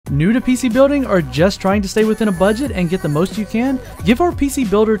New to PC building or just trying to stay within a budget and get the most you can? Give our PC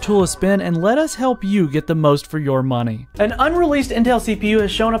Builder tool a spin and let us help you get the most for your money. An unreleased Intel CPU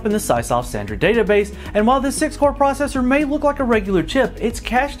has shown up in the SciSoft Sandra database, and while this 6-core processor may look like a regular chip, its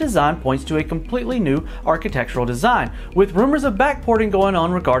cache design points to a completely new architectural design. With rumors of backporting going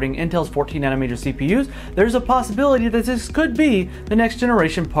on regarding Intel's 14nm CPUs, there's a possibility that this could be the next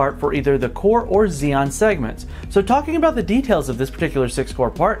generation part for either the Core or Xeon segments. So talking about the details of this particular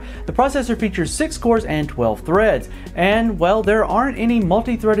 6-core part, the processor features 6 cores and 12 threads, and well, there aren't any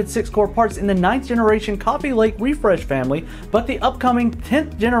multi-threaded 6-core parts in the 9th generation Coffee Lake refresh family, but the upcoming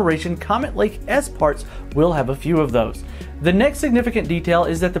 10th generation Comet Lake S parts will have a few of those. The next significant detail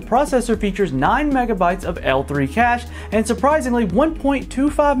is that the processor features 9 megabytes of L3 cache and surprisingly 1.25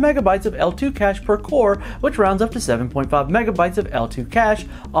 megabytes of L2 cache per core, which rounds up to 7.5 megabytes of L2 cache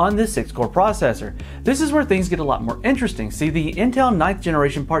on this 6-core processor. This is where things get a lot more interesting. See, the Intel 9th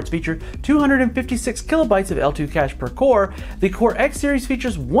generation parts feature 256 kilobytes of L2 cache per core, the Core X series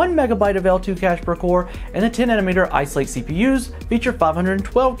features 1 megabyte of L2 cache per core, and the 10nm Ice Lake CPUs feature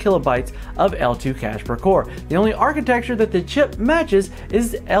 512 kilobytes of L2 cache per core. The only architecture that the chip matches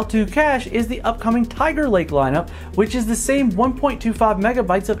is L2 cache is the upcoming Tiger Lake lineup, which is the same 1.25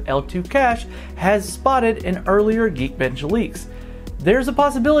 megabytes of L2 cache has spotted in earlier Geekbench leaks. There's a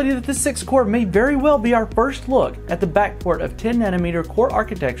possibility that this 6-core may very well be our first look at the backport of 10nm core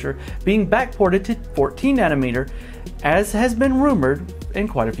architecture being backported to 14nm, as has been rumored in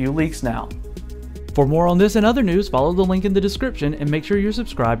quite a few leaks now. For more on this and other news, follow the link in the description and make sure you're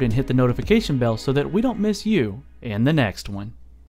subscribed and hit the notification bell so that we don't miss you in the next one.